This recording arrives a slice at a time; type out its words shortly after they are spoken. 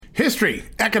History,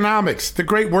 economics, the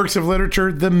great works of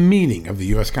literature, the meaning of the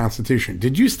U.S. Constitution.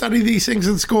 Did you study these things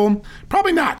in school?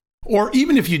 Probably not. Or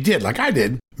even if you did, like I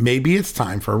did, maybe it's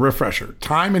time for a refresher.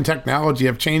 Time and technology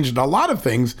have changed a lot of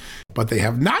things, but they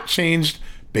have not changed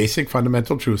basic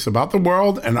fundamental truths about the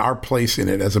world and our place in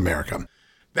it as America.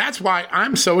 That's why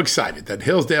I'm so excited that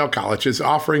Hillsdale College is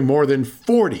offering more than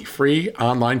 40 free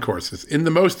online courses in the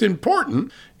most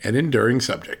important and enduring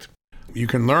subject. You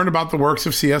can learn about the works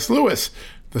of C.S. Lewis,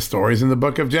 the stories in the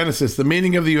book of Genesis, the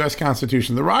meaning of the U.S.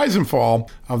 Constitution, the rise and fall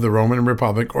of the Roman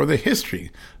Republic, or the history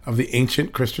of the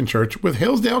ancient Christian church with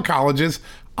Hillsdale College's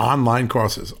online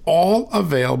courses, all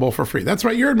available for free. That's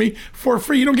right, you heard me, for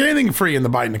free. You don't get anything free in the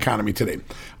Biden economy today.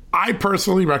 I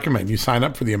personally recommend you sign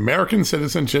up for the American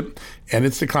Citizenship and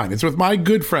Its Decline. It's with my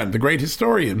good friend, the great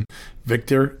historian,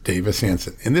 Victor Davis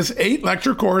Hanson. In this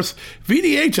 8-lecture course,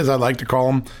 VDH, as I like to call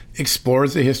him,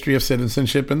 explores the history of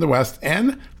citizenship in the West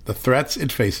and the threats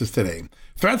it faces today.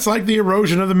 Threats like the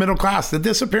erosion of the middle class, the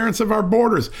disappearance of our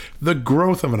borders, the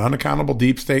growth of an unaccountable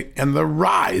deep state, and the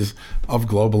rise of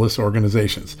globalist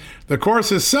organizations. The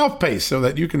course is self-paced so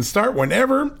that you can start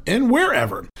whenever and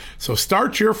wherever. So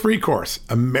start your free course,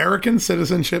 American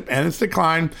Citizenship and Its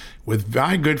Decline, with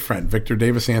my good friend, Victor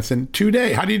Davis Hanson,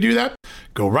 today. How do you do that?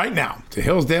 Go right now to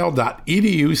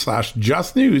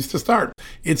hillsdale.edu/justnews to start.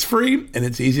 It's free and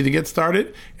it's easy to get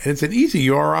started, and it's an easy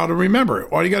URL to remember.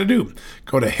 All you got to do,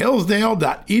 go to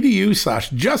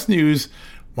hillsdale.edu/justnews.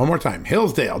 One more time,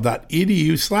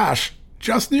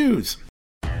 hillsdale.edu/justnews.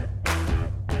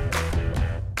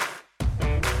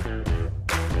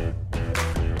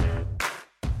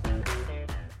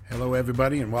 Hello,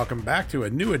 everybody, and welcome back to a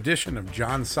new edition of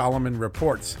John Solomon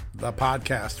Reports, the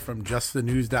podcast from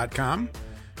justthenews.com,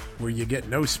 where you get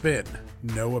no spin,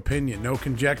 no opinion, no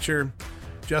conjecture,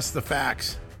 just the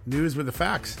facts. News with the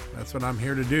facts. That's what I'm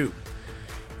here to do.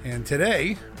 And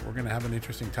today, we're going to have an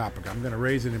interesting topic. I'm going to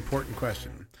raise an important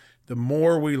question. The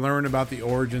more we learn about the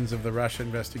origins of the Russia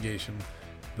investigation,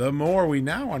 the more we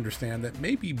now understand that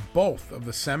maybe both of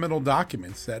the seminal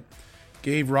documents that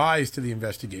gave rise to the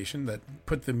investigation, that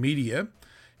put the media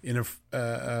in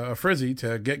a frizzy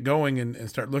to get going and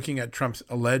start looking at Trump's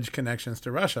alleged connections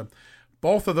to Russia,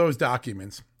 both of those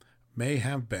documents may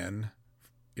have been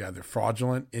either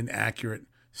fraudulent, inaccurate,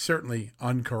 certainly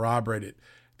uncorroborated.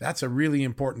 That's a really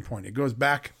important point. It goes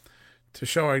back to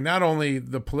showing not only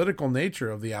the political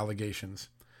nature of the allegations,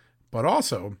 but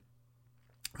also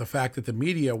the fact that the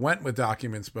media went with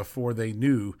documents before they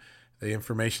knew the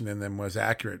information in them was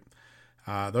accurate.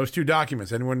 Those two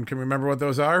documents, anyone can remember what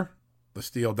those are? The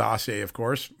Steele Dossier, of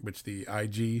course, which the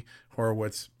IG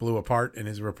Horowitz blew apart in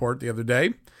his report the other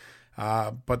day.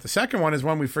 But the second one is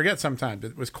one we forget sometimes.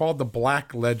 It was called the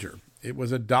Black Ledger. It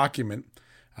was a document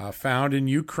found in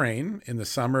Ukraine in the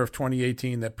summer of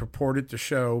 2018 that purported to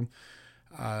show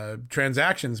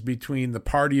transactions between the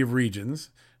Party of Regions,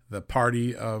 the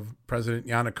party of President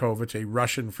Yanukovych, a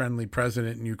Russian-friendly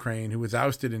president in Ukraine who was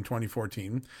ousted in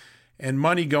 2014, and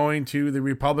money going to the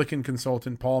Republican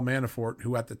consultant Paul Manafort,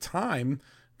 who at the time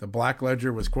the Black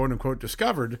Ledger was quote-unquote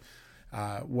discovered,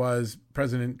 was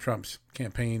President Trump's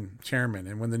campaign chairman.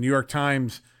 And when the New York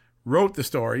Times wrote the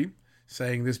story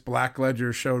saying this Black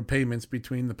Ledger showed payments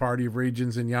between the Party of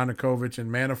Regions and Yanukovych and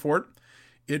Manafort,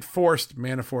 it forced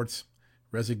Manafort's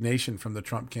resignation from the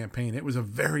Trump campaign. It was a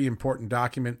very important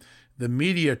document. The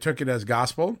media took it as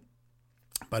gospel,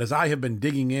 but as I have been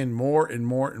digging in more and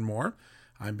more and more,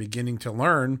 I'm beginning to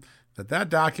learn that that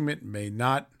document may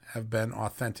not have been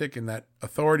authentic, and that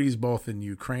authorities both in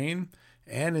Ukraine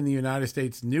and in the United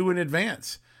States knew in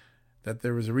advance that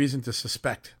there was a reason to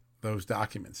suspect those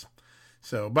documents.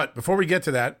 But before we get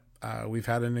to that, we've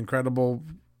had an incredible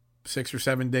 6 or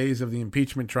 7 days of the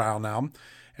impeachment trial now,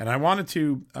 and I wanted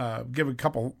to give a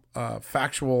couple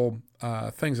factual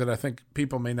things that I think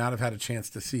people may not have had a chance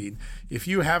to see. If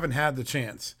you haven't had the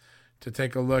chance to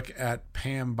take a look at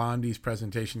Pam Bondi's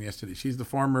presentation yesterday. She's the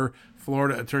former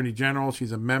Florida Attorney General.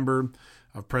 She's a member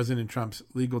of President Trump's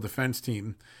legal defense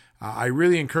team. I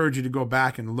really encourage you to go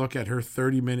back and look at her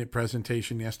 30-minute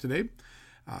presentation yesterday.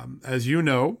 As you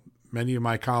know, many of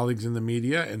my colleagues in the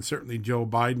media, and certainly Joe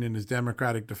Biden and his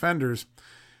Democratic defenders,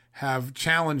 have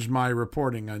challenged my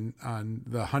reporting on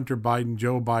the Hunter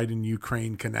Biden-Joe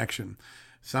Biden-Ukraine connection.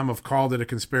 Some have called it a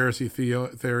conspiracy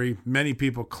theory. Many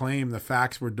people claim the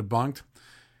facts were debunked.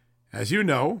 As you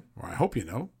know, or I hope you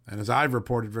know, and as I've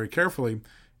reported very carefully,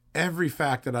 every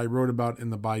fact that I wrote about in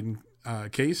the Biden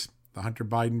case, the Hunter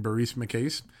Biden-Burisma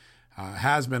case,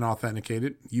 has been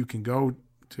authenticated. You can go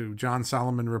to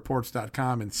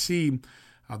johnsolomonreports.com and see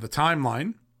the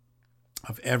timeline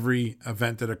of every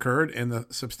event that occurred and the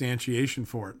substantiation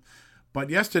for it. But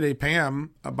yesterday,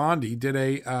 Pam Bondi did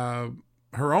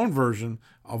her own version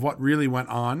of what really went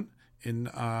on in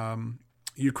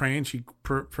Ukraine. She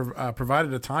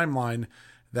provided a timeline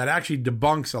that actually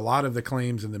debunks a lot of the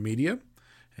claims in the media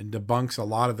and debunks a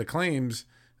lot of the claims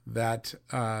that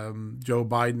Joe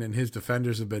Biden and his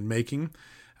defenders have been making.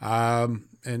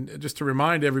 And just to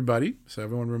remind everybody, so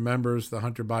everyone remembers the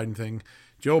Hunter Biden thing,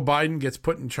 Joe Biden gets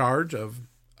put in charge of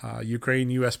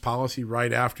Ukraine-U.S. policy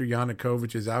right after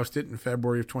Yanukovych is ousted in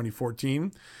February of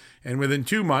 2014. And within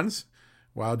 2 months,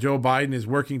 while Joe Biden is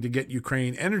working to get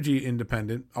Ukraine energy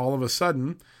independent, all of a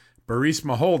sudden,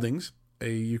 Burisma Holdings,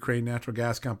 a Ukraine natural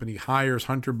gas company, hires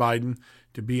Hunter Biden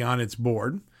to be on its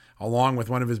board, along with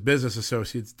one of his business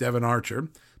associates, Devin Archer.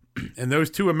 And those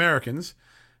two Americans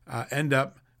end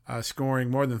up scoring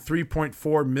more than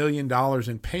 $3.4 million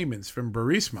in payments from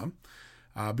Burisma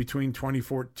between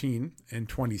 2014 and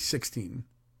 2016.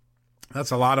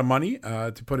 That's a lot of money.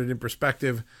 To put it in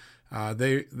perspective,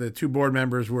 the two board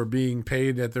members were being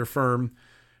paid at their firm,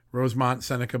 Rosemont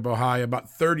Seneca Bohai, about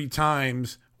 30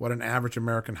 times what an average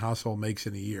American household makes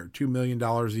in a year, $2 million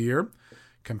a year,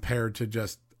 compared to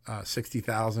just $60,000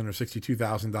 or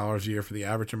 $62,000 a year for the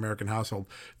average American household.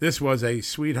 This was a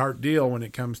sweetheart deal when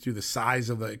it comes to the size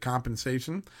of the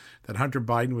compensation that Hunter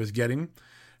Biden was getting.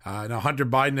 Now, Hunter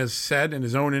Biden has said in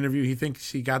his own interview he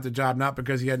thinks he got the job not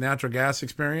because he had natural gas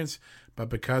experience, but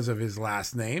because of his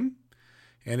last name.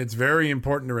 And it's very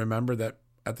important to remember that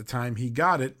at the time he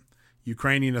got it,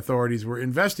 Ukrainian authorities were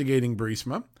investigating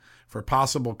Burisma for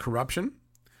possible corruption.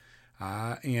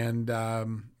 And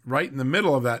right in the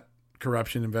middle of that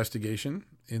corruption investigation,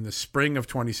 in the spring of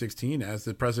 2016, as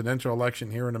the presidential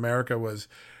election here in America was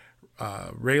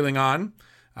railing on,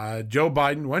 Joe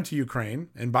Biden went to Ukraine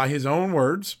and, by his own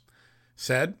words,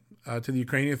 said to the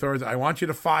Ukrainian authorities, I want you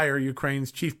to fire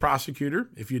Ukraine's chief prosecutor.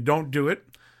 If you don't do it,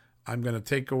 I'm going to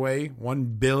take away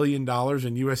 $1 billion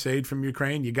in U.S. aid from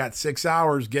Ukraine. You got 6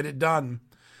 hours, get it done.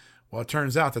 Well, it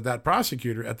turns out that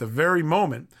prosecutor, at the very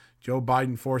moment Joe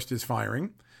Biden forced his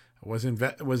firing, was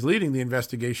leading the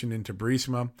investigation into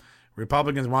Burisma.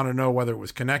 Republicans want to know whether it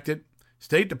was connected.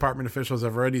 State Department officials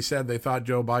have already said they thought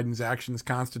Joe Biden's actions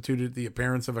constituted the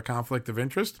appearance of a conflict of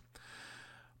interest.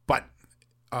 But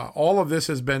all of this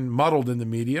has been muddled in the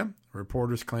media.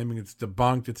 Reporters claiming it's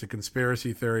debunked, it's a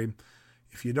conspiracy theory.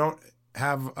 If you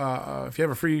have a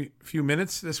few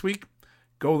minutes this week,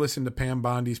 go listen to Pam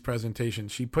Bondi's presentation.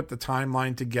 She put the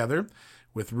timeline together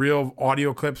with real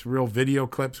audio clips, real video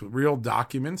clips, real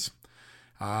documents.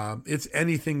 It's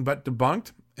anything but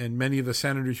debunked. And many of the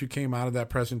senators who came out of that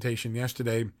presentation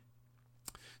yesterday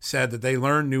said that they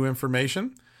learned new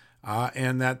information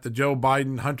and that the Joe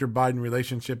Biden-Hunter Biden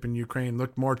relationship in Ukraine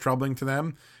looked more troubling to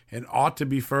them and ought to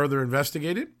be further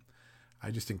investigated. I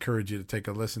just encourage you to take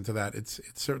a listen to that. It's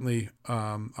certainly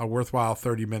a worthwhile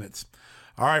 30 minutes.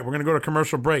 All right, we're going to go to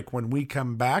commercial break. When we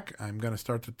come back, I'm going to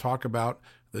start to talk about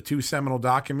the two seminal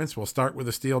documents. We'll start with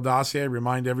the Steele dossier,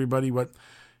 remind everybody what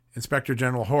Inspector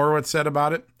General Horowitz said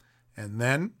about it, and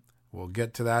then we'll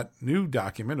get to that new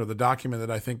document, or the document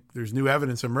that I think there's new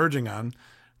evidence emerging on,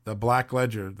 the black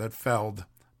ledger that felled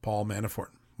Paul Manafort.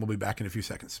 We'll be back in a few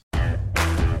seconds.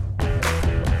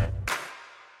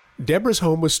 Deborah's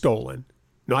home was stolen.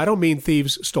 No, I don't mean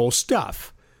thieves stole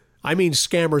stuff. I mean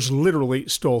scammers literally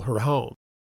stole her home.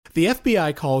 The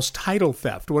FBI calls title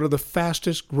theft one of the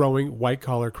fastest growing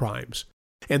white-collar crimes.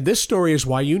 And this story is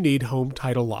why you need Home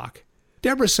Title Lock.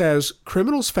 Deborah says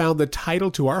criminals found the title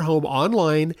to our home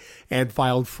online and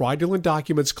filed fraudulent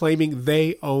documents claiming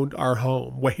they owned our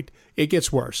home. Wait, it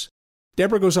gets worse.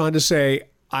 Deborah goes on to say,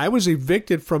 I was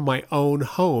evicted from my own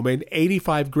home and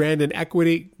 $85,000 in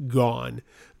equity gone.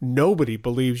 Nobody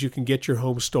believes you can get your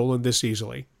home stolen this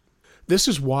easily. This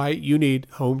is why you need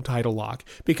Home Title Lock,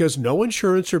 because no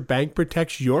insurance or bank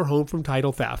protects your home from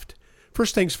title theft.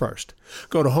 First things first,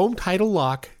 go to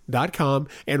HometitleLock.com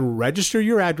and register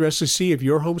your address to see if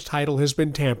your home's title has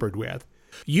been tampered with.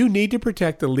 You need to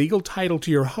protect the legal title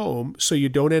to your home so you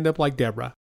don't end up like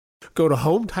Deborah. Go to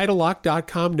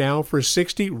HometitleLock.com now for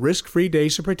 60 risk-free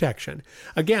days of protection.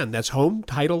 Again, that's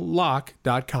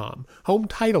HometitleLock.com.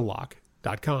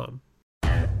 HometitleLock.com.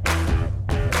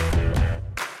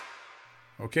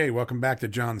 Okay, welcome back to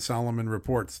John Solomon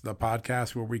Reports, the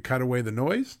podcast where we cut away the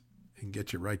noise and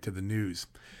get you right to the news.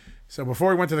 So before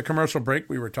we went to the commercial break,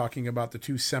 we were talking about the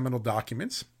two seminal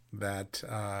documents that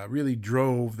really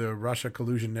drove the Russia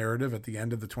collusion narrative at the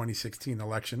end of the 2016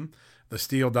 election, the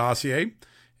Steele dossier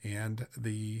and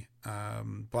the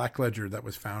black ledger that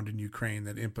was found in Ukraine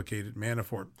that implicated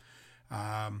Manafort.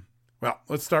 Well,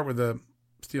 let's start with the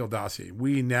Steele dossier.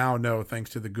 We now know, thanks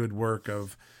to the good work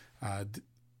of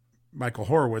Michael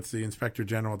Horowitz, the Inspector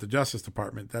General at the Justice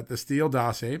Department, that the Steele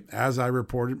dossier, as I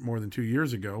reported more than 2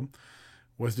 years ago,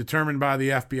 was determined by the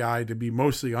FBI to be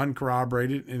mostly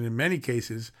uncorroborated and in many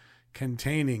cases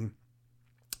containing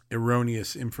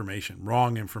erroneous information,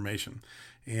 wrong information.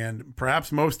 And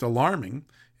perhaps most alarming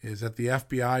is that the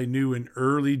FBI knew in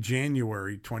early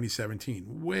January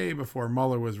 2017, way before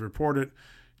Mueller was reported,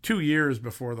 2 years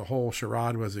before the whole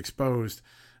charade was exposed,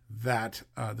 that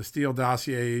the Steele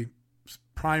dossier's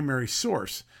primary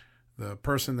source, the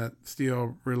person that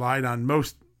Steele relied on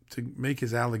most to make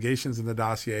his allegations in the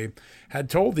dossier, had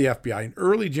told the FBI in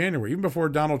early January, even before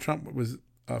Donald Trump was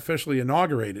officially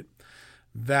inaugurated,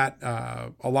 that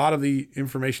a lot of the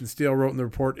information Steele wrote in the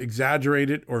report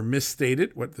exaggerated or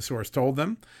misstated what the source told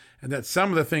them, and that some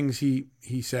of the things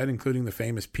he said, including the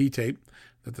famous P-tape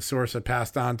that the source had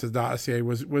passed on to the dossier,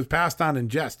 was passed on in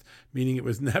jest, meaning it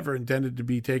was never intended to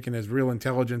be taken as real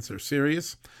intelligence or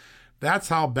serious. That's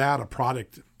how bad a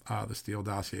product the Steele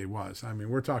dossier was. I mean,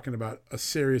 we're talking about a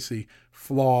seriously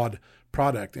flawed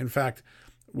product. In fact,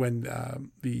 when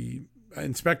the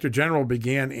Inspector General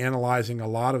began analyzing a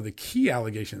lot of the key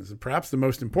allegations, and perhaps the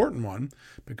most important one,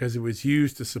 because it was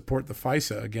used to support the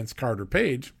FISA against Carter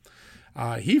Page,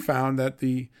 he found that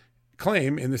the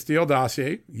claim in the Steele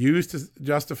dossier used to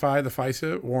justify the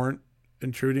FISA warrant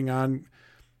intruding on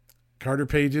Carter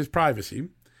Page's privacy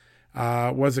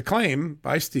was a claim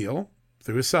by Steele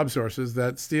through his subsources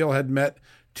that Steele had met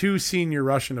two senior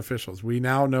Russian officials. We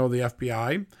now know the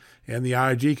FBI and the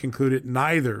IG concluded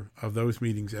neither of those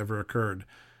meetings ever occurred.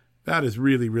 That is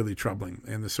really, really troubling,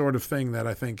 and the sort of thing that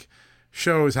I think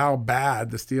shows how bad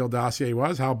the Steele dossier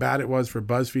was, how bad it was for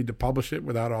BuzzFeed to publish it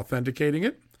without authenticating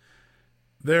it.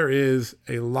 There is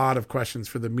a lot of questions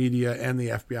for the media and the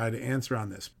FBI to answer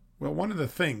on this. Well, one of the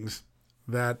things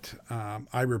that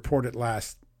I reported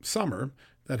last summer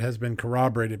that has been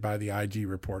corroborated by the IG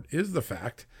report is the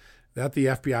fact that the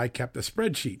FBI kept a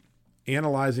spreadsheet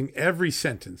analyzing every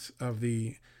sentence of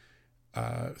the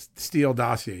Steele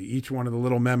dossier, each one of the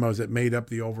little memos that made up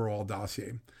the overall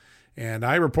dossier. And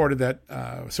I reported that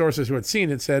sources who had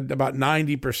seen it said about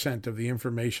 90% of the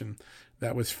information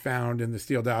that was found in the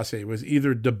Steele dossier was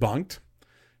either debunked,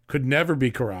 could never be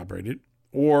corroborated,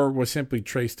 or was simply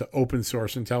traced to open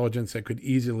source intelligence that could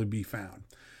easily be found.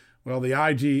 Well, the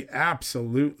IG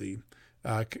absolutely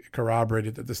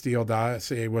corroborated that the Steele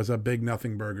dossier was a big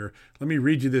nothing burger. Let me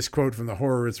read you this quote from the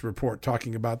Horowitz report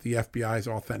talking about the FBI's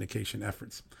authentication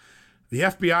efforts. The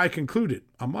FBI concluded,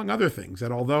 among other things,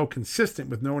 that although consistent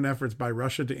with known efforts by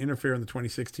Russia to interfere in the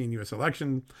 2016 U.S.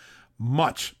 election,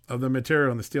 much of the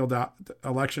material in the Steele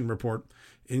election report,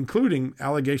 including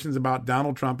allegations about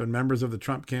Donald Trump and members of the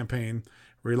Trump campaign,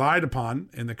 relied upon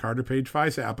in the Carter Page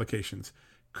FISA applications,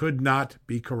 could not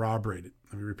be corroborated.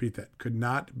 Let me repeat that. Could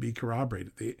not be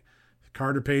corroborated. The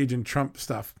Carter Page and Trump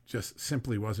stuff just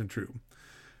simply wasn't true.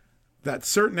 That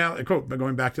certain, quote, but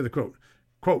going back to the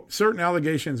quote, certain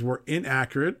allegations were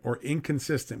inaccurate or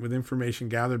inconsistent with information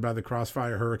gathered by the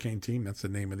Crossfire Hurricane Team. That's the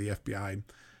name of the FBI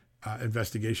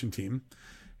investigation team.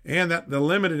 And that the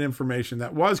limited information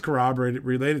that was corroborated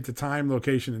related to time,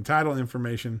 location, and title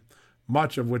information,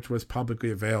 much of which was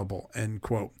publicly available, end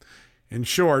quote. In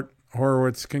short,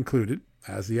 Horowitz concluded,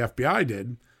 as the FBI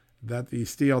did, that the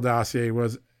Steele dossier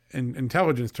was, in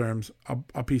intelligence terms,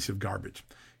 a piece of garbage.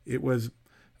 It was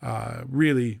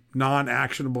really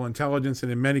non-actionable intelligence,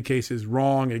 and in many cases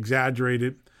wrong,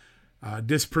 exaggerated,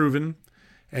 disproven,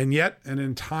 and yet an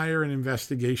entire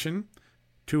investigation,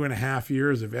 2.5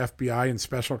 years of FBI and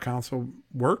special counsel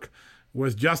work,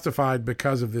 was justified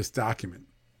because of this document.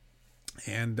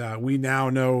 And we now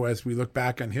know, as we look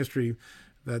back on history,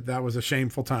 that was a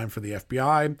shameful time for the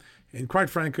FBI. And quite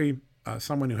frankly,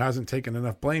 someone who hasn't taken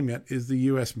enough blame yet is the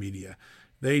U.S. media.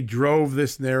 They drove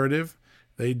this narrative.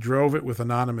 They drove it with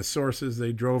anonymous sources.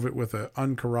 They drove it with an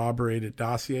uncorroborated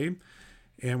dossier.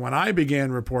 And when I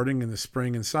began reporting in the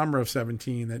spring and summer of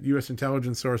 2017 that U.S.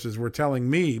 intelligence sources were telling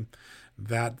me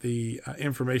that the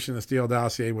information in the Steele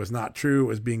dossier was not true, it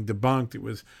was being debunked, it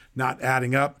was not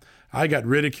adding up, I got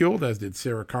ridiculed, as did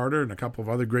Sarah Carter and a couple of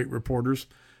other great reporters.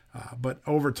 But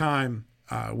over time,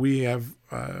 we have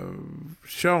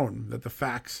shown that the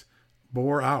facts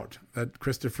bore out that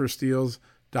Christopher Steele's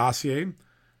dossier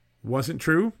wasn't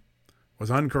true,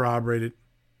 was uncorroborated,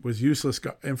 was useless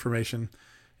information,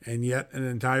 and yet an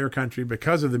entire country,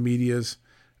 because of the media's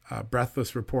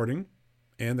breathless reporting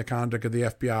and the conduct of the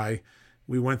FBI,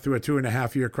 we went through a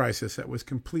 2.5-year crisis that was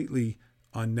completely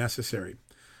unnecessary.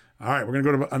 All right, we're going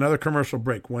to go to another commercial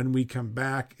break. When we come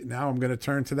back, now I'm going to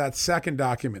turn to that second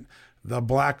document, the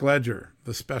Black Ledger,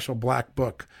 the special black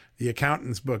book, the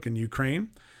accountant's book in Ukraine.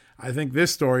 I think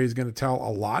this story is going to tell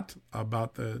a lot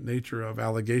about the nature of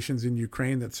allegations in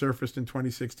Ukraine that surfaced in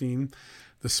 2016,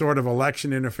 the sort of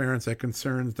election interference that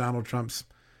concerns Donald Trump's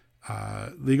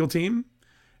legal team.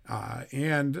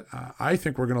 And I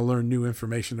think we're going to learn new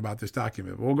information about this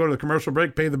document. We'll go to the commercial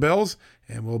break, pay the bills,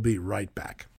 and we'll be right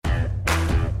back.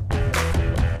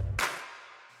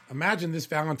 Imagine this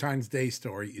Valentine's Day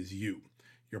story is you.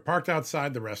 You're parked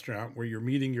outside the restaurant where you're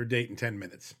meeting your date in 10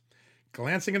 minutes.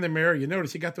 Glancing in the mirror, you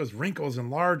notice you got those wrinkles and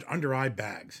large under-eye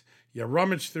bags. You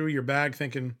rummage through your bag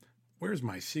thinking, where's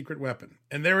my secret weapon?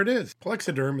 And there it is.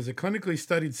 Plexiderm is a clinically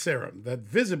studied serum that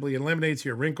visibly eliminates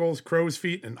your wrinkles, crow's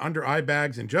feet, and under-eye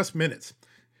bags in just minutes.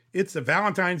 It's the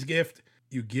Valentine's gift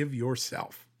you give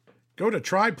yourself. Go to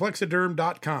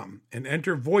tryplexiderm.com and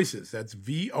enter VOICES, that's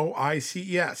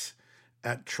VOICES,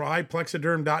 at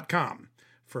tryplexiderm.com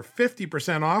for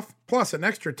 50% off plus an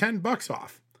extra $10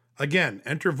 off. Again,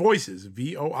 enter VOICES,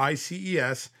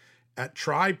 VOICES, at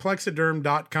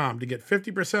tryplexiderm.com to get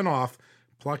 50% off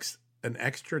plus an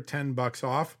extra $10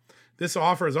 off. This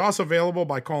offer is also available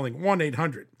by calling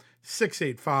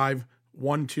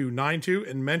 1-800-685-1292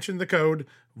 and mention the code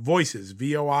VOICES,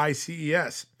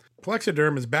 VOICES.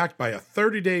 Plexiderm is backed by a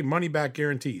 30-day money-back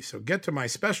guarantee, so get to my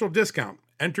special discount.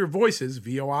 Enter VOICES,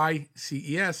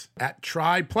 VOICES, at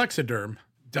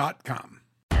tryplexiderm.com.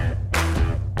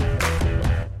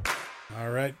 All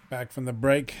right, back from the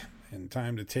break, and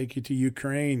time to take you to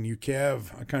Ukraine,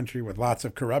 Kyiv, a country with lots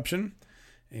of corruption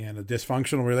and a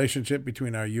dysfunctional relationship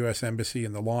between our U.S. Embassy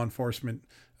and the law enforcement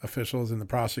officials in the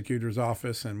prosecutor's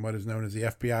office and what is known as the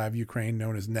FBI of Ukraine,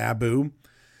 known as NABU.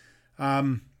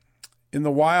 In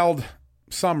the wild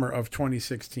summer of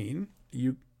 2016,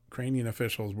 Ukrainian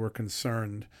officials were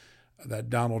concerned that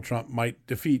Donald Trump might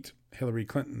defeat Hillary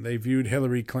Clinton. They viewed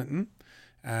Hillary Clinton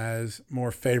as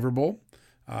more favorable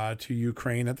to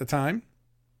Ukraine at the time,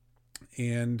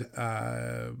 and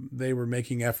they were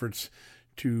making efforts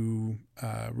to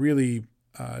really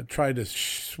try to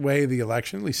sway the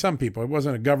election, at least some people. It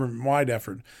wasn't a government-wide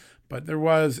effort, but there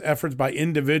was efforts by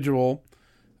individual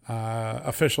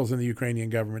officials in the Ukrainian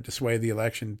government to sway the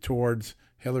election towards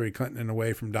Hillary Clinton and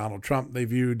away from Donald Trump. They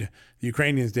viewed, the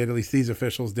Ukrainians did, at least these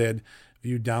officials did,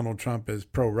 viewed Donald Trump as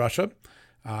pro-Russia,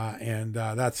 and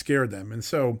that scared them. And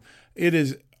so it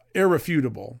is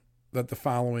irrefutable that the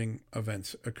following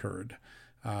events occurred.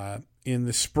 In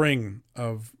the spring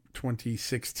of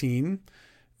 2016,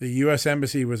 the U.S.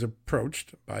 Embassy was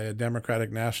approached by a Democratic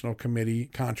National Committee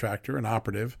contractor, an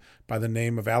operative by the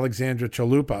name of Alexandra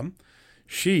Chalupa.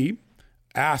 She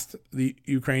asked the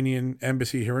Ukrainian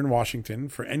embassy here in Washington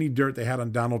for any dirt they had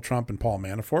on Donald Trump and Paul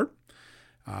Manafort.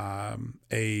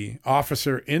 A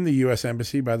officer in the U.S.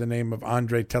 Embassy by the name of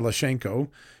Andrei Teleshenko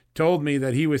told me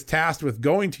that he was tasked with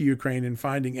going to Ukraine and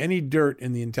finding any dirt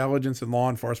in the intelligence and law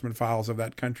enforcement files of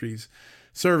that country's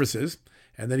services,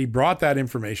 and that he brought that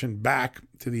information back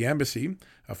to the embassy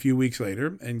a few weeks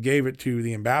later and gave it to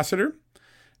the ambassador.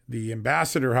 The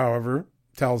ambassador, however,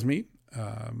 tells me,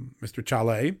 Mr.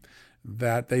 Chalet,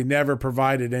 that they never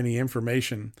provided any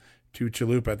information to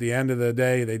Chalupa. At the end of the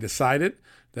day, they decided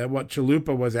that what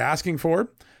Chalupa was asking for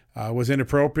was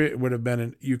inappropriate. It would have been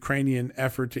a Ukrainian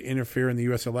effort to interfere in the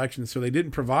U.S. election, so they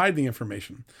didn't provide the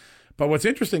information. But what's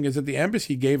interesting is that the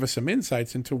embassy gave us some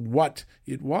insights into what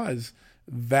it was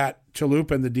that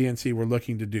Chalupa and the DNC were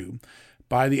looking to do.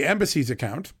 By the embassy's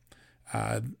account,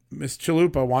 Ms.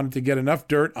 Chalupa wanted to get enough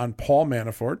dirt on Paul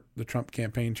Manafort, the Trump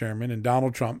campaign chairman, and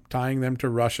Donald Trump, tying them to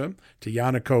Russia, to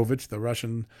Yanukovych, the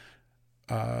Russian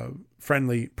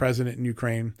friendly president in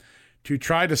Ukraine, to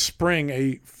try to spring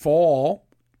a fall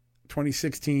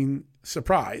 2016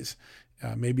 surprise,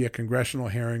 maybe a congressional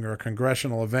hearing or a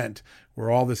congressional event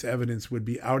where all this evidence would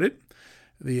be outed.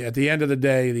 At the end of the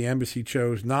day, the embassy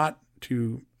chose not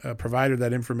to provide her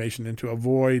that information and to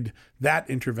avoid that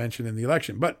intervention in the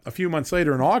election. But a few months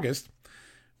later in August,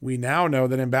 we now know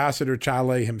that Ambassador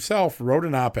Chalet himself wrote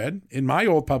an op-ed in my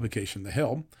old publication, The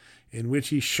Hill, in which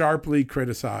he sharply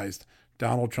criticized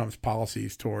Donald Trump's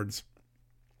policies towards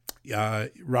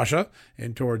Russia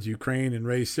and towards Ukraine and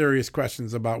raised serious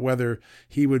questions about whether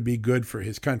he would be good for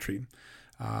his country.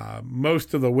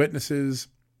 Most of the witnesses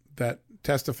that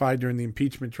testified during the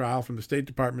impeachment trial from the State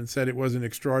Department said it was an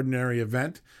extraordinary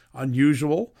event,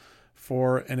 unusual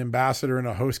for an ambassador in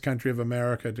a host country of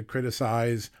America to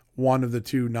criticize one of the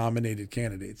two nominated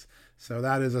candidates. So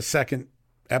that is a second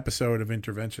episode of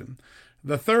intervention.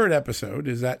 The third episode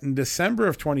is that in December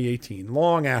of 2018,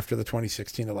 long after the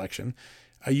 2016 election,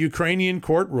 a Ukrainian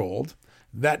court ruled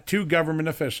that two government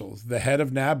officials, the head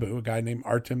of NABU, a guy named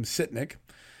Artem Sitnik,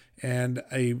 and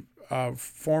a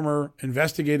former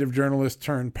investigative journalist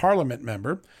turned parliament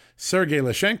member, Sergei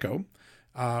Leshchenko,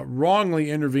 wrongly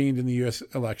intervened in the U.S.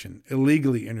 election,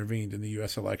 illegally intervened in the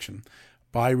U.S. election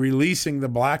by releasing the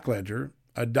Black Ledger,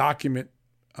 a document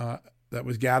that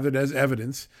was gathered as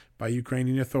evidence by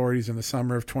Ukrainian authorities in the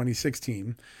summer of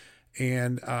 2016,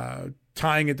 and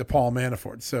tying it to Paul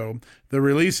Manafort. So the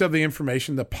release of the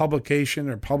information, the publication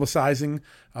or publicizing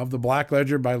of the Black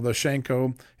Ledger by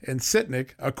Lyshenko and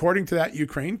Sitnik, according to that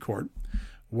Ukraine court,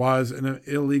 was an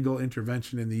illegal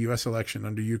intervention in the U.S. election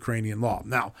under Ukrainian law.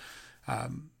 Now,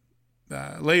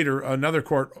 later, another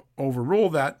court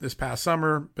overruled that this past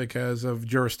summer because of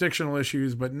jurisdictional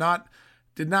issues, but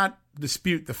did not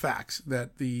dispute the facts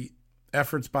that the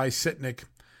efforts by Sitnik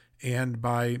and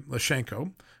by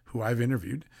Lyshenko, who I've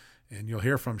interviewed, and you'll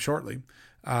hear from shortly,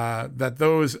 that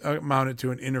those amounted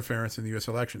to an interference in the U.S.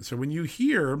 election. So when you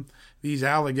hear these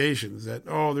allegations that,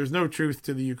 there's no truth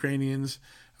to the Ukrainians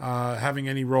having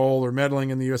any role or meddling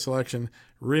in the U.S. election,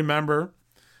 remember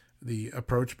the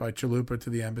approach by Chalupa to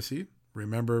the embassy.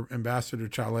 Remember Ambassador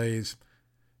Chalet's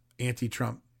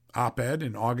anti-Trump op-ed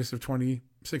in August of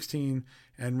 2016.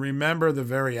 And remember the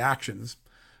very actions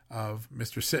of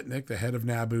Mr. Sitnik, the head of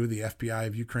NABU, the FBI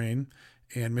of Ukraine,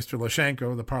 and Mr.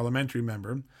 Lyshenko, the parliamentary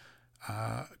member,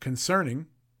 concerning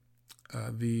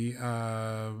the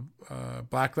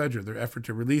Black Ledger, their effort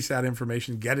to release that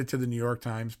information, get it to the New York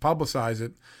Times, publicize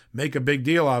it, make a big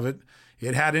deal of it.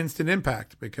 It had instant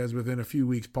impact because within a few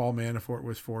weeks, Paul Manafort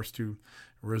was forced to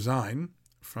resign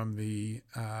from the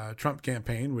Trump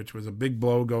campaign, which was a big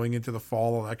blow going into the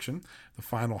fall election, the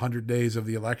final 100 days of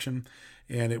the election.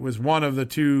 And it was one of the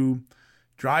two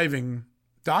driving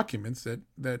documents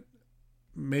that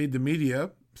made the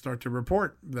media start to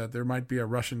report that there might be a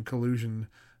Russian collusion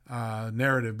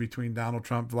narrative between Donald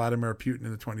Trump, Vladimir Putin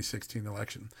in the 2016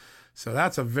 election. So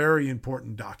that's a very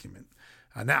important document.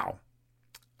 Now,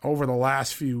 over the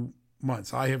last few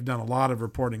months, I have done a lot of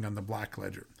reporting on the Black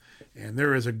Ledger, and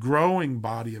there is a growing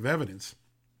body of evidence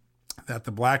that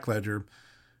the Black Ledger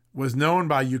was known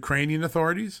by Ukrainian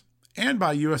authorities and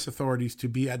by U.S. authorities to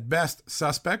be at best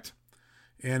suspect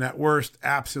and at worst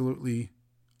absolutely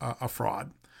a fraud.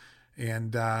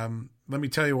 And let me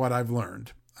tell you what I've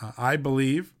learned. I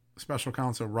believe Special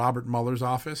Counsel Robert Mueller's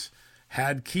office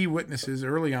had key witnesses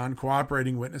early on,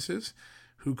 cooperating witnesses,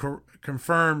 who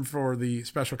confirmed for the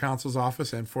Special Counsel's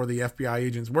office and for the FBI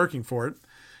agents working for it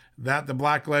that the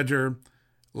Black Ledger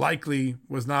likely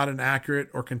was not an accurate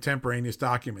or contemporaneous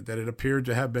document, that it appeared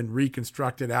to have been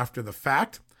reconstructed after the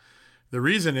fact. The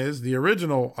reason is the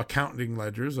original accounting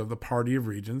ledgers of the Party of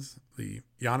Regions, the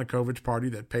Yanukovych party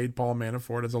that paid Paul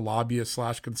Manafort as a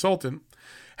lobbyist/consultant,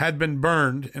 had been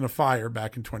burned in a fire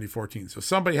back in 2014. So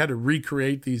somebody had to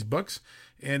recreate these books,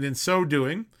 and in so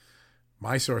doing,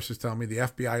 my sources tell me the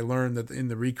FBI learned that in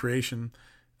the recreation,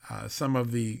 some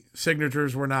of the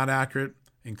signatures were not accurate,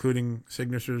 including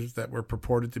signatures that were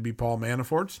purported to be Paul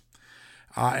Manafort's,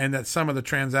 and that some of the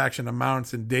transaction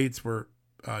amounts and dates were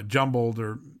jumbled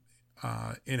or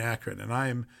inaccurate. And I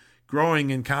am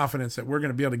growing in confidence that we're going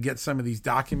to be able to get some of these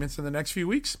documents in the next few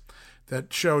weeks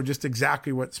that show just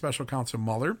exactly what Special Counsel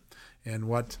Mueller and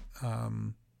what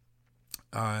the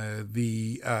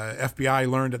FBI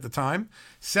learned at the time.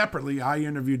 Separately, I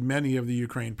interviewed many of the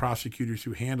Ukraine prosecutors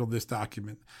who handled this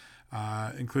document,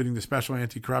 including the Special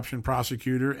Anti-Corruption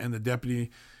Prosecutor and the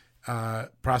Deputy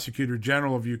Prosecutor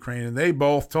General of Ukraine. And they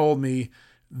both told me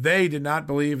they did not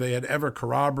believe they had ever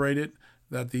corroborated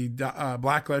that the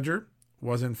Black Ledger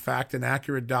was in fact an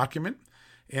accurate document,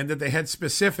 and that they had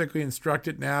specifically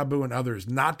instructed NABU and others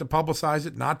not to publicize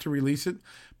it, not to release it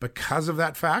because of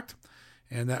that fact.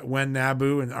 And that when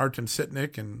NABU and Artem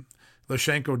Sitnik and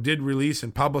Lyshenko did release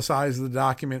and publicize the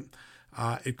document,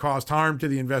 it caused harm to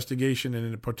the investigation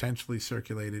and it potentially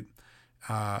circulated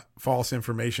false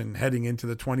information heading into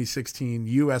the 2016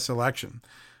 U.S. election.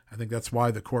 I think that's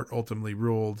why the court ultimately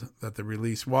ruled that the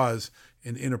release was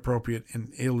an inappropriate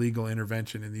and illegal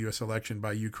intervention in the U.S. election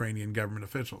by Ukrainian government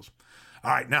officials.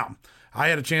 All right, now, I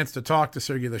had a chance to talk to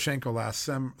Sergei Lyshenko last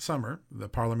summer, the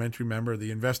parliamentary member,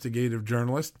 the investigative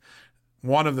journalist,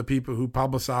 one of the people who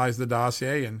publicized the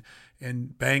dossier and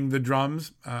banged the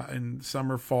drums in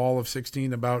summer, fall of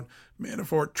 16 about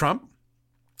Manafort Trump.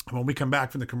 When we come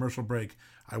back from the commercial break,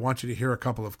 I want you to hear a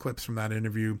couple of clips from that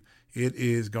interview. It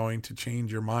is going to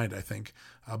change your mind, I think,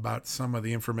 about some of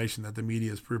the information that the media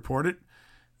has reported.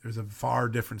 There's a far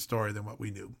different story than what we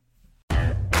knew.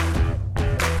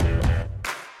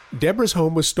 Deborah's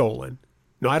home was stolen.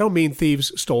 No, I don't mean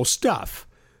thieves stole stuff.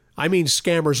 I mean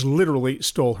scammers literally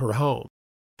stole her home.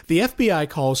 The FBI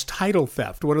calls title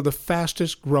theft one of the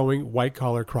fastest growing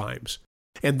white-collar crimes.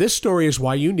 And this story is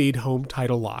why you need Home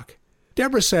Title Lock.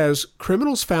 Deborah says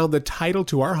criminals found the title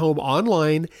to our home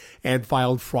online and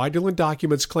filed fraudulent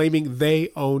documents claiming they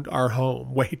owned our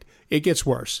home. Wait, it gets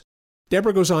worse.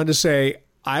 Deborah goes on to say,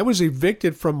 I was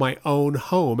evicted from my own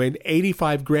home and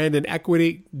 85 grand in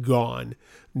equity gone.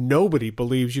 Nobody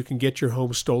believes you can get your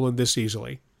home stolen this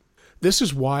easily. This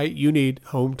is why you need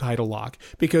Home Title Lock,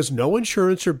 because no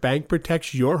insurance or bank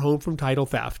protects your home from title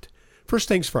theft. First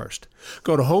things first,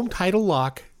 go to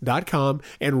HometitleLock.com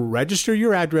and register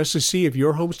your address to see if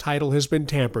your home's title has been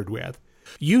tampered with.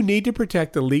 You need to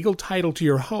protect the legal title to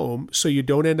your home so you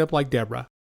don't end up like Deborah.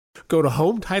 Go to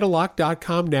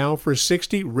HometitleLock.com now for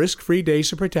 60 risk-free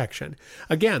days of protection.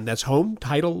 Again, that's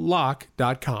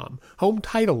HometitleLock.com.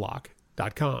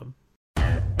 HometitleLock.com.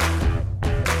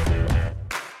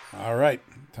 All right,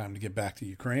 time to get back to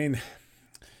Ukraine.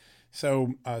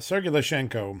 So Sergei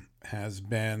Lyshenko has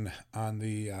been on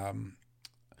the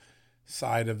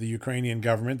side of the Ukrainian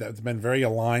government that's been very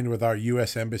aligned with our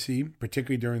U.S. Embassy,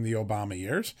 particularly during the Obama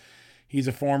years. He's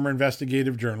a former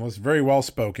investigative journalist, very well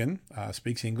spoken,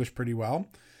 speaks English pretty well,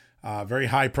 very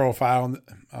high profile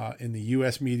in the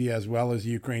U.S. media as well as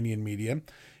the Ukrainian media.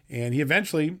 And he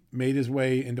eventually made his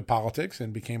way into politics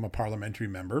and became a parliamentary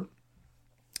member.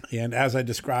 And as I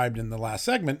described in the last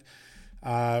segment,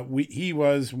 he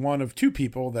was one of two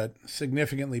people that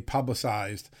significantly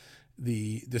publicized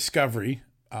the discovery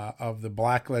of the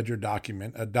Black Ledger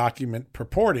document, a document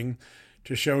purporting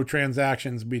to show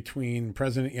transactions between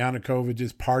President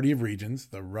Yanukovych's Party of Regions,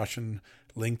 the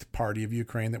Russian-linked party of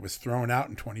Ukraine that was thrown out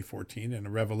in 2014 in a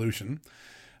revolution,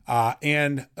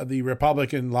 and the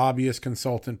Republican lobbyist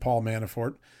consultant Paul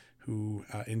Manafort, who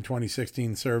in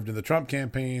 2016 served in the Trump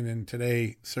campaign and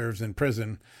today serves in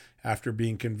prison after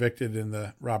being convicted in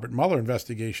the Robert Mueller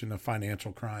investigation of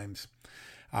financial crimes.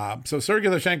 So Sergei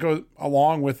Lyshenko,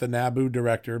 along with the NABU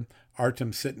director,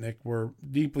 Artem Sitnik, were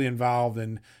deeply involved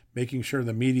in making sure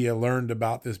the media learned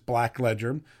about this Black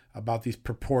Ledger, about these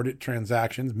purported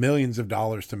transactions, millions of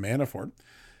dollars to Manafort.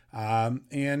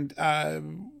 And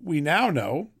we now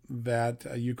know that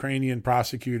Ukrainian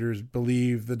prosecutors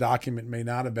believe the document may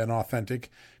not have been authentic,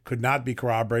 could not be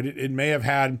corroborated. It may have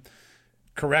had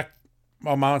correct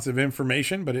amounts of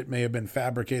information, but it may have been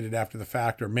fabricated after the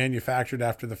fact or manufactured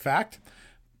after the fact.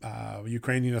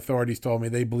 Ukrainian authorities told me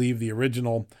they believe the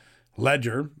original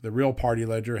ledger, the real party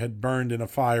ledger, had burned in a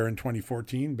fire in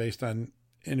 2014 based on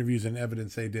interviews and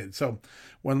evidence they did. So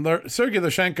when Sergei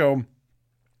Lyshenko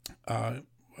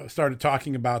started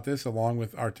talking about this along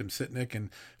with Artem Sitnik and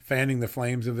fanning the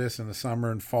flames of this in the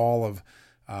summer and fall of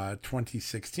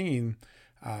 2016,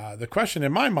 the question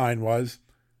in my mind was,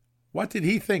 what did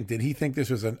he think? Did he think this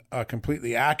was a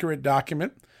completely accurate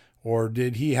document, or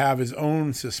did he have his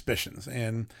own suspicions?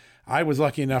 And I was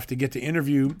lucky enough to get to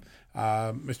interview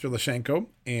Mr. Lyshenko,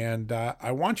 and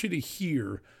I want you to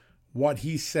hear what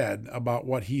he said about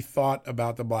what he thought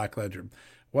about the Black Ledger.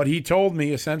 What he told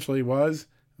me essentially was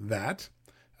that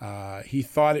he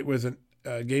thought it was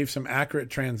gave some accurate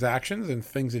transactions and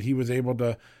things that he was able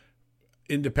to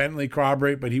independently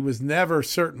corroborate, but he was never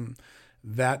certain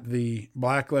that the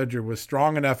Black Ledger was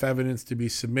strong enough evidence to be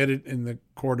submitted in the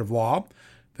court of law,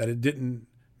 that it didn't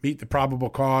meet the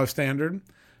probable cause standard.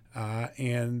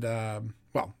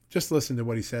 Well, just listen to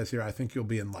what he says here. I think you'll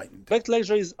be enlightened. Black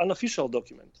Ledger is an official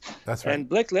document. That's right. And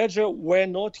Black Ledger were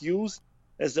not used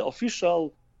as the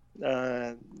official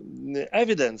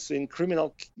evidence in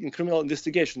criminal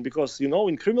investigation, because,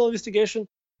 in criminal investigation,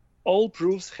 all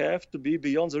proofs have to be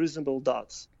beyond the reasonable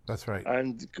doubts. That's right.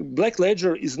 And Black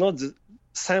Ledger is not the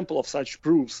sample of such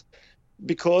proofs,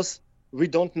 because we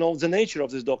don't know the nature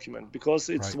of this document, because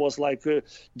it was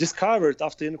discovered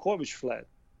after Yanukovych fled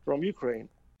from Ukraine.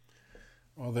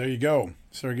 Well, there you go.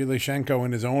 Sergei Lyshenko,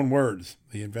 in his own words,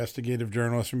 the investigative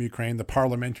journalist from Ukraine, the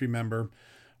parliamentary member,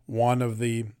 one of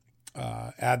the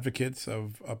advocates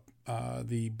of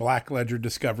the Black Ledger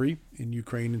discovery in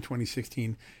Ukraine in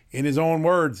 2016. In his own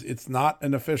words, it's not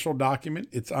an official document.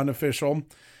 It's unofficial.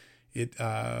 It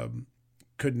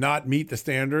could not meet the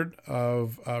standard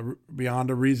of beyond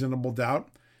a reasonable doubt.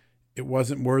 It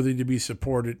wasn't worthy to be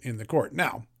supported in the court.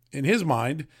 Now, in his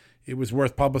mind, it was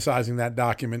worth publicizing that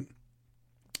document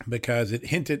because it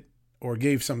hinted or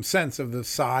gave some sense of the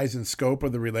size and scope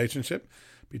of the relationship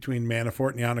between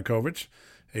Manafort and Yanukovych,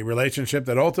 a relationship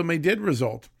that ultimately did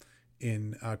result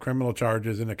in criminal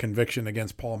charges and a conviction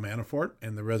against Paul Manafort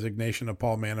and the resignation of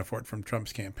Paul Manafort from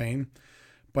Trump's campaign.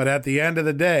 But at the end of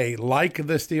the day, like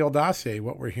the Steele dossier,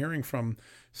 what we're hearing from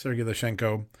Sergei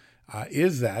Lyshenko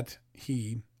is that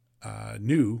he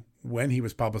knew when he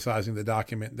was publicizing the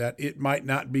document that it might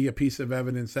not be a piece of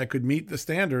evidence that could meet the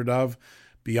standard of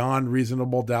beyond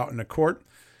reasonable doubt in a court.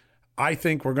 I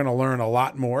think we're going to learn a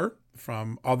lot more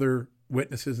from other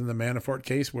witnesses in the Manafort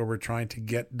case, where we're trying to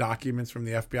get documents from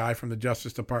the FBI, from the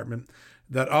Justice Department,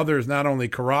 that others not only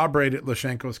corroborated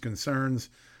Lyshenko's concerns,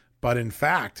 but in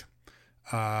fact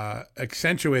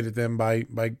accentuated them by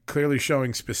clearly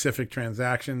showing specific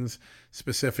transactions,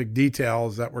 specific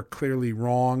details that were clearly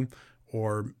wrong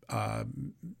or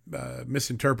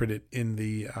misinterpreted in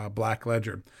the Black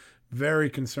Ledger. Very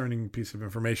concerning piece of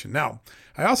information. Now,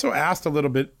 I also asked a little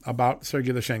bit about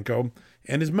Sergei Lyshenko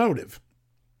and his motive.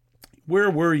 Where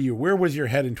were you? Where was your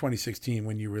head in 2016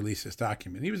 when you released this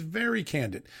document? He was very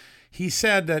candid. He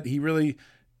said that he really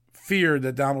feared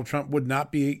that Donald Trump would not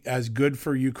be as good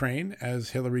for Ukraine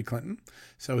as Hillary Clinton.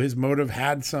 So his motive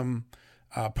had some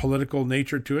political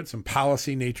nature to it, some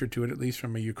policy nature to it, at least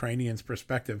from a Ukrainian's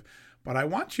perspective. But I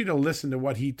want you to listen to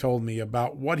what he told me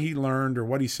about what he learned or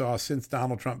what he saw since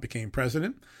Donald Trump became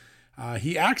president.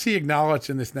 He actually acknowledged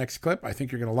in this next clip, I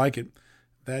think you're going to like it,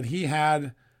 that he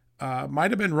had might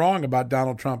have been wrong about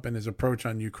Donald Trump and his approach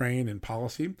on Ukraine and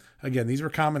policy. Again, these were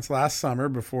comments last summer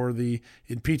before the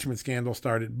impeachment scandal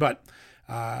started. But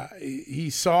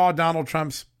he saw Donald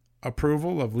Trump's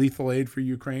approval of lethal aid for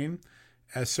Ukraine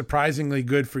as surprisingly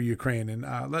good for Ukraine.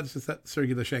 And let's just let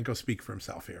Sergei Lyshenko speak for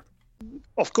himself here.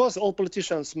 Of course, all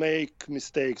politicians make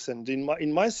mistakes. And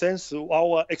in my sense,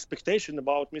 our expectation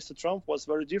about Mr. Trump was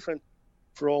very different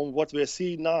from what we are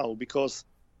seeing now, because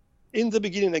in the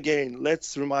beginning, again,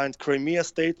 let's remind Crimea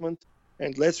statement,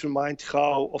 and let's remind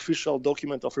how official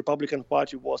document of Republican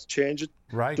Party was changed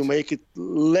to make it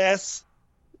less,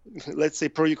 let's say,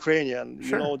 pro-Ukrainian.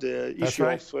 Sure. You know, the That's issue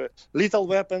right. of lethal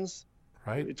weapons.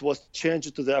 Right. It was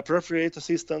changed to the appropriate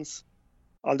assistance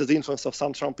under the influence of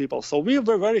some Trump people. So we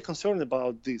were very concerned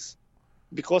about this,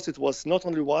 because it was not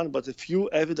only one, but a few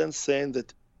evidence saying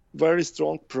that very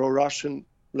strong pro-Russian,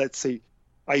 let's say,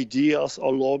 ideas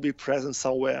or lobby present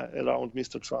somewhere around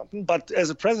Mr. Trump. But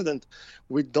as a president,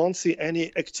 we don't see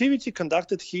any activity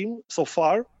conducted him so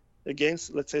far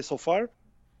against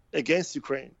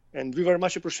Ukraine. And we very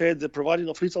much appreciate the providing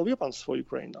of lethal weapons for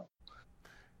Ukraine now.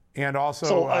 And also,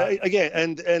 so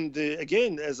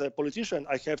again, as a politician,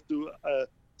 I have to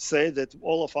say that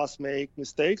all of us make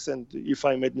mistakes. And if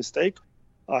I made mistake,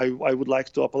 I would like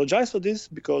to apologize for this,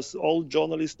 because all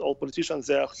journalists, all politicians,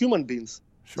 they are human beings.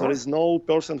 Sure. There is no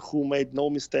person who made no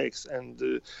mistakes. And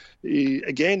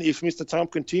again, if Mr.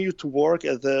 Trump continued to work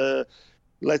as a,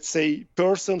 let's say,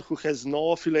 person who has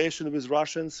no affiliation with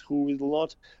Russians, who will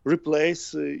not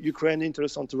replace Ukraine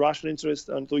interests onto Russian interests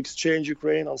and to exchange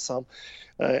Ukraine on some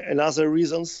and other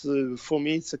reasons, for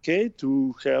me, it's okay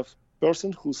to have a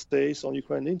person who stays on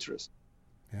Ukraine interests.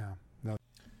 Yeah. No.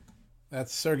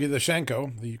 That's Sergei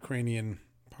Lyshenko, the Ukrainian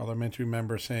parliamentary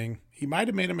member, saying he might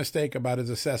have made a mistake about his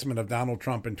assessment of Donald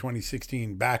Trump in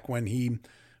 2016, back when he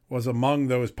was among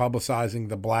those publicizing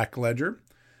the Black Ledger,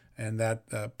 and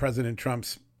that President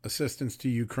Trump's assistance to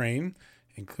Ukraine,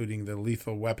 including the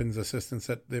lethal weapons assistance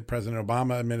that the President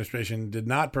Obama administration did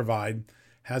not provide,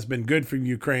 has been good for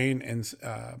Ukraine. And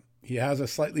he has a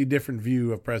slightly different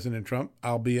view of President Trump,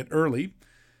 albeit early.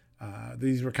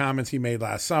 These were comments he made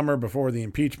last summer before the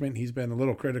impeachment. He's been a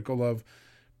little critical of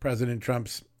President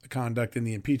Trump's conduct in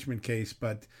the impeachment case,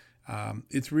 but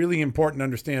it's really important to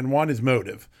understand, one, his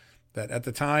motive, that at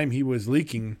the time he was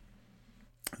leaking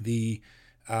the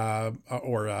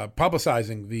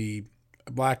publicizing the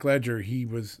Black Ledger, he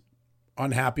was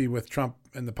unhappy with Trump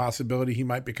and the possibility he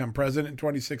might become president in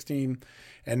 2016.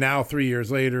 And now 3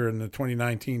 years later, in the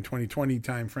 2019-2020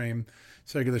 timeframe,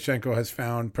 Sergei Lyshenko has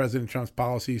found President Trump's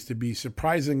policies to be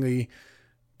surprisingly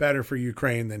better for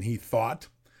Ukraine than he thought.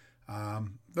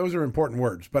 Those are important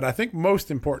words. But I think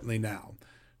most importantly now,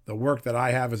 the work that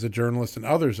I have as a journalist and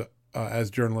others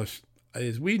as journalists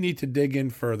is we need to dig in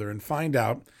further and find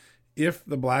out if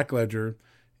the Black Ledger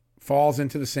falls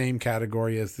into the same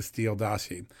category as the Steele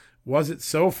dossier. Was it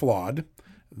so flawed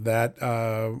that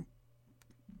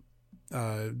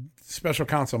Special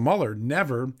Counsel Mueller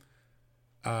never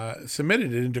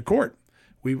submitted it into court?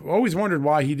 We've always wondered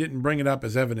why he didn't bring it up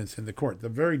as evidence in the court. The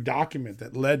very document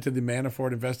that led to the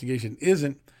Manafort investigation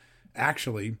isn't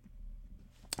actually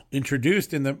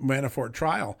introduced in the Manafort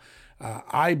trial.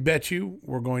 I bet you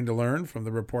we're going to learn from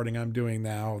the reporting I'm doing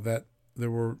now that there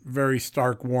were very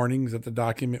stark warnings that the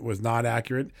document was not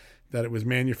accurate, that it was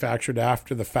manufactured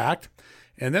after the fact.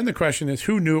 And then the question is,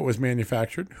 who knew it was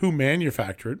manufactured? Who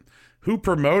manufactured? Who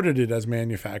promoted it as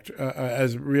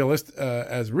as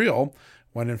real,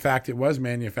 when in fact it was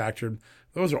manufactured?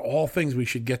 Those are all things we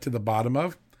should get to the bottom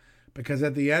of, because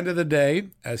at the end of the day,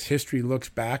 as history looks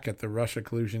back at the Russia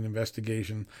collusion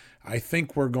investigation, I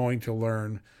think we're going to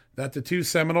learn that the two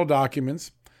seminal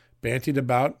documents bantied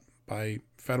about by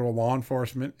federal law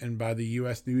enforcement and by the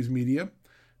U.S. news media,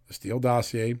 the Steele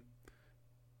Dossier,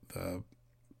 the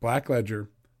Black Ledger,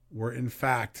 were in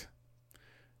fact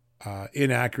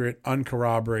inaccurate,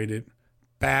 uncorroborated,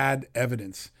 bad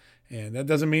evidence. And that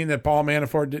doesn't mean that Paul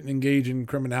Manafort didn't engage in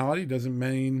criminality. It doesn't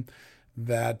mean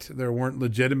that there weren't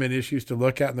legitimate issues to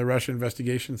look at in the Russia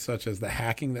investigation, such as the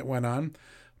hacking that went on.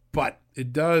 But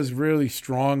it does really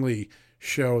strongly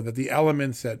show that the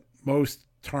elements that most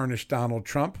tarnished Donald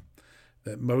Trump,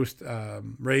 that most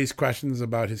raised questions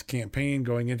about his campaign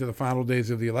going into the final days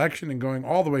of the election and going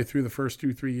all the way through the first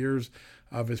 2-3 years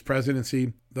of his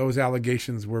presidency, those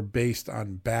allegations were based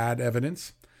on bad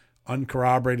evidence,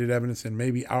 uncorroborated evidence, and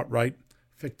maybe outright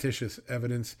fictitious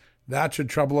evidence. That should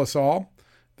trouble us all.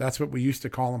 That's what we used to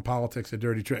call in politics a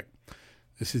dirty trick.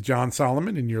 This is John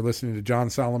Solomon, and you're listening to John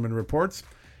Solomon Reports.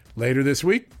 Later this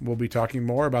week, we'll be talking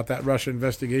more about that Russia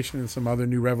investigation and some other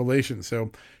new revelations. So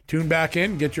tune back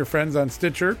in, get your friends on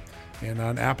Stitcher and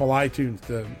on Apple iTunes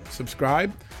to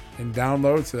subscribe and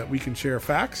download so that we can share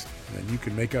facts, and then you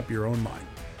can make up your own mind.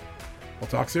 We'll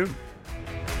talk soon.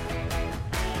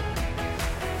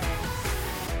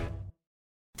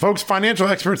 Folks, financial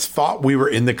experts thought we were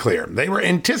in the clear. They were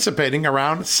anticipating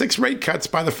around 6 rate cuts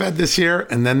by the Fed this year,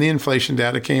 and then the inflation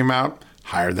data came out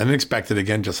higher than expected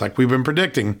again, just like we've been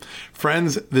predicting.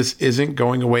 Friends, this isn't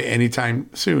going away anytime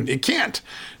soon. It can't.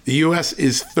 The U.S.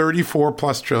 is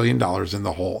 $34+ trillion in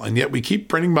the hole, and yet we keep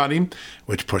printing money,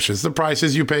 which pushes the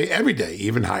prices you pay every day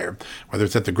even higher, whether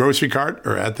it's at the grocery cart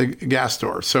or at the gas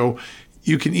store. So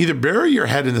you can either bury your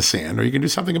head in the sand or you can do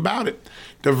something about it.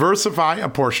 Diversify a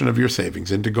portion of your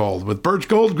savings into gold with Birch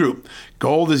Gold Group.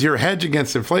 Gold is your hedge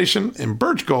against inflation, and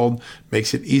Birch Gold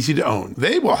makes it easy to own.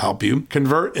 They will help you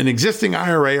convert an existing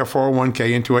IRA or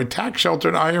 401k into a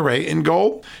tax-sheltered IRA in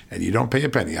gold, and you don't pay a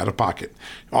penny out of pocket.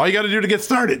 All you got to do to get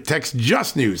started, text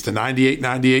Just News to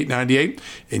 989898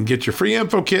 and get your free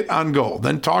info kit on gold.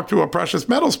 Then talk to a precious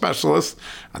metal specialist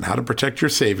on how to protect your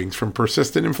savings from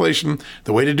persistent inflation.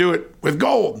 The way to do it with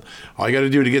gold. All you got to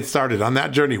do to get started on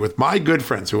that journey with my good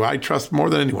friends who I trust more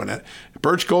than anyone at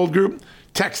Birch Gold Group,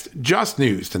 text Just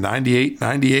News to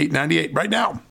 989898 right now.